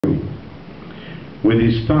With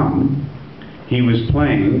his thumb, he was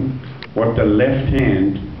playing what the left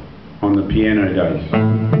hand on the piano does.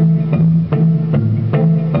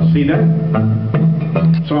 See that?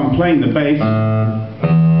 So I'm playing the bass,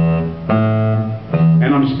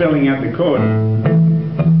 and I'm spelling out the chord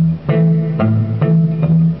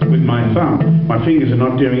with my thumb. My fingers are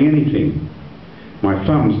not doing anything. My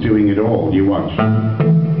thumb's doing it all. You watch.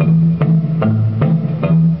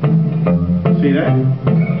 See that?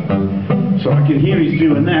 So I can hear he's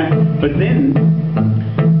doing that, but then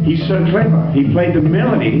he's so clever. He played the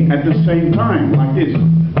melody at the same time, like this.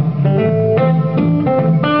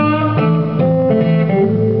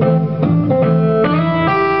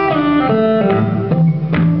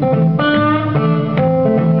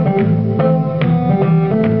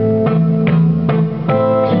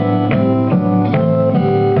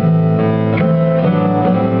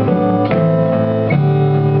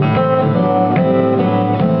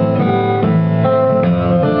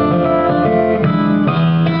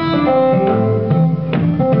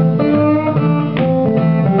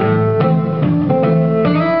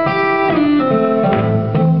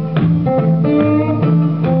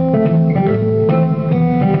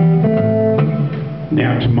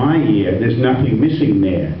 Now, to my ear, there's nothing missing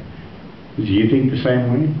there. Do you think the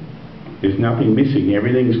same way? There's nothing missing.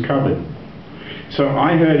 Everything's covered. So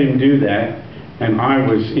I heard him do that, and I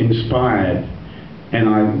was inspired.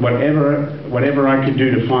 And whatever I could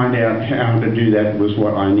do to find out how to do that was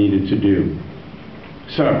what I needed to do.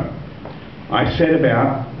 So I set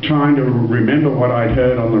about trying to remember what I'd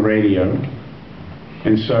heard on the radio.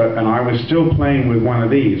 And I was still playing with one of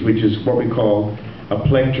these, which is what we call a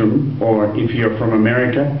plectrum, or if you're from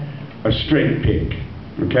America, a straight pick,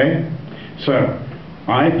 okay? So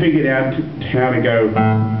I figured out how to go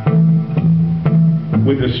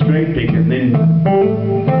with a straight pick and then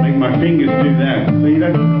make my fingers do that, see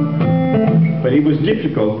that? But it was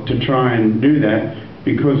difficult to try and do that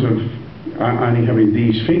because of only having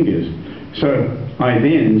these fingers. So I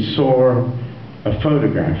then saw a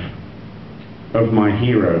photograph of my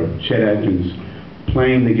hero, Chet Atkins,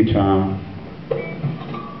 playing the guitar,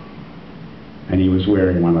 and he was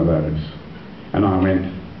wearing one of those. And I went,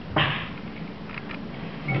 ah.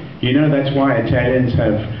 You know that's why Italians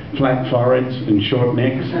have flat foreheads and short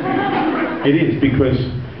necks? It is, because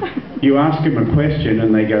you ask them a question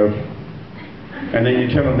and they go, and then you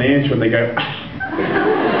tell them the answer and they go,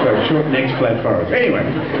 ah. So short necks, flat foreheads. Anyway,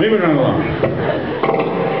 moving on along.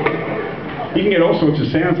 You can get all sorts of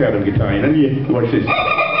sounds out of a guitar, you know? You watch this.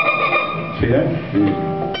 See that?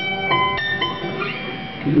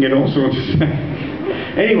 You can get all sorts of stuff.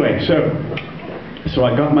 Anyway, so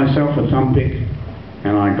I got myself a thumb pick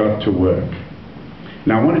and I got to work.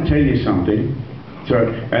 Now I want to tell you something.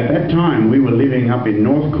 So at that time we were living up in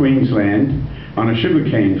North Queensland on a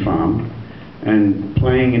sugarcane farm and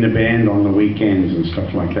playing in a band on the weekends and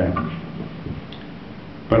stuff like that.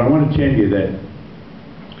 But I want to tell you that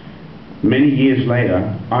many years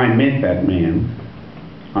later I met that man.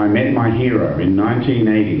 I met my hero in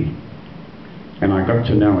 1980. And I got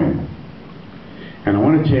to know him. And I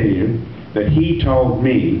want to tell you that he told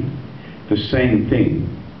me the same thing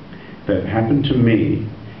that happened to me,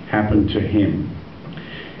 happened to him.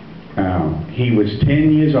 He was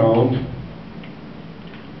 10 years old,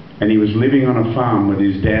 and he was living on a farm with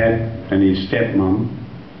his dad and his stepmom,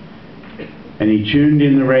 and he tuned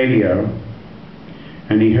in the radio,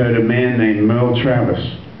 and he heard a man named Merle Travis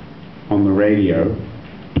on the radio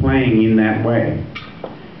playing in that way.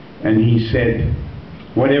 And he said,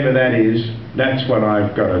 whatever that is, that's what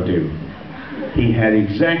I've got to do. He had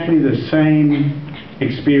exactly the same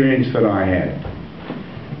experience that I had.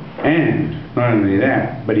 And not only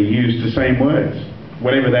that, but he used the same words.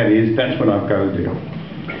 Whatever that is, that's what I've got to do.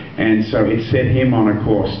 And so it set him on a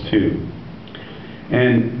course too.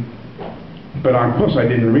 But of course I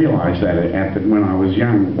didn't realize that when I was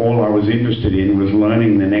young. All I was interested in was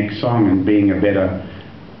learning the next song and being a better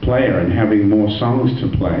player and having more songs to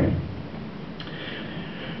play.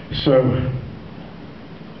 So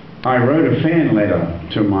I wrote a fan letter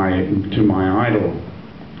to my idol.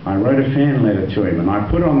 I wrote a fan letter to him and I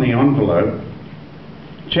put on the envelope,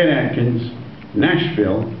 Chet Atkins,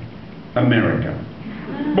 Nashville, America.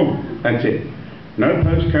 Boom, that's it. No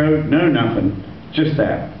postcode, no nothing, just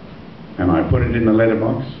that. And I put it in the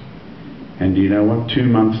letterbox, and do you know what? 2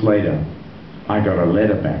 months later I got a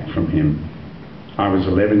letter back from him. I was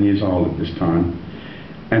 11 years old at this time,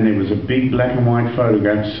 and there was a big black and white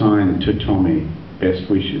photograph signed to Tommy, best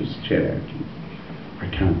wishes, Chet Atkins. I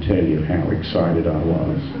can't tell you how excited I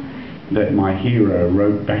was that my hero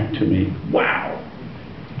wrote back to me. Wow!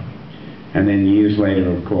 And then years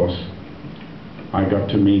later, of course, I got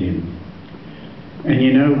to meet him. And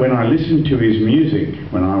you know, when I listened to his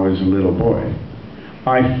music when I was a little boy,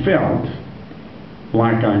 I felt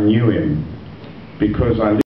like I knew him, because I